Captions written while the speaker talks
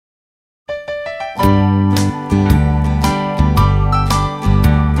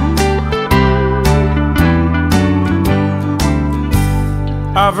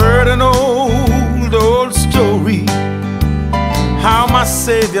I've heard an old story, how my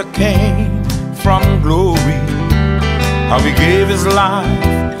Savior came from glory, how he gave his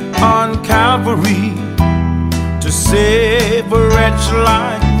life on Calvary to save a wretch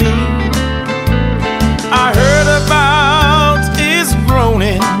like me. I heard about his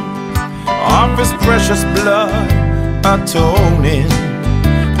groaning, of his precious blood atoning,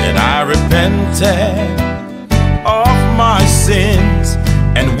 and I repented of my sins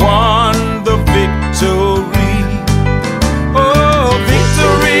and won the victory. Oh,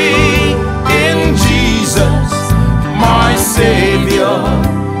 victory in Jesus, my Savior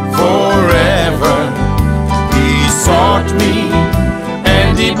forever. He sought me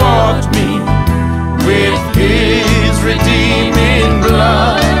and he bought me with his redeeming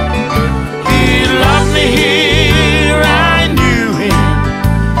blood. He loved me here, I knew him,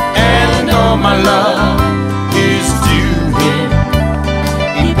 and all my love is due him.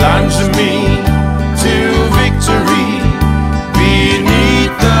 He plunged me to victory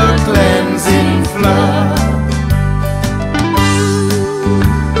beneath the cleansing flood.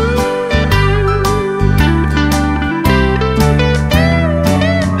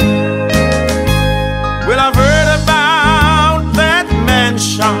 Well, I've heard about that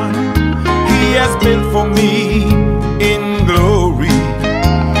mansion he has built for me in glory,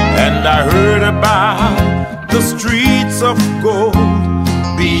 and I heard about the streets of gold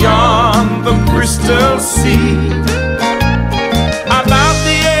beyond the crystal sea, about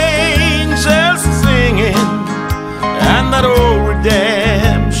the angels singing and that old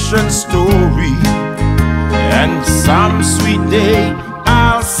redemption story. And some sweet day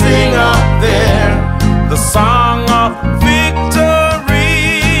I'll sing up there the song of victory.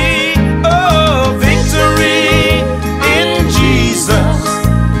 Oh, victory in Jesus,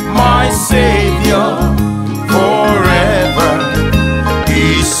 my Savior forever.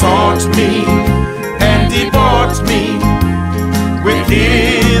 He sought me and he bought me with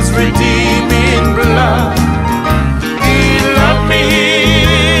his redeeming blood. He loved me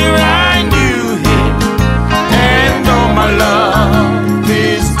here, I knew him, and all my love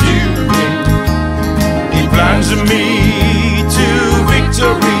is due him. He plunged me to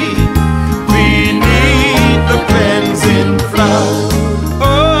victory beneath the cleansing flood.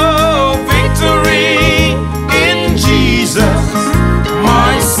 Oh, victory in Jesus,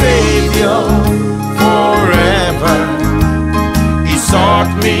 my Savior forever. He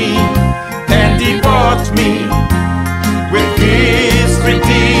sought me and he bought me with his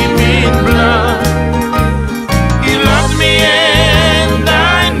redeeming blood. He loved me and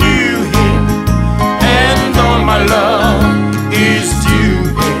I knew him, and all my love is due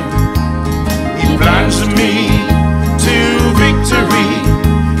him. He plunged me to victory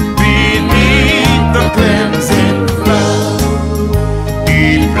beneath the cleansing flood. He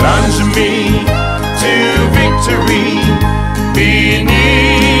plunged me to victory beneath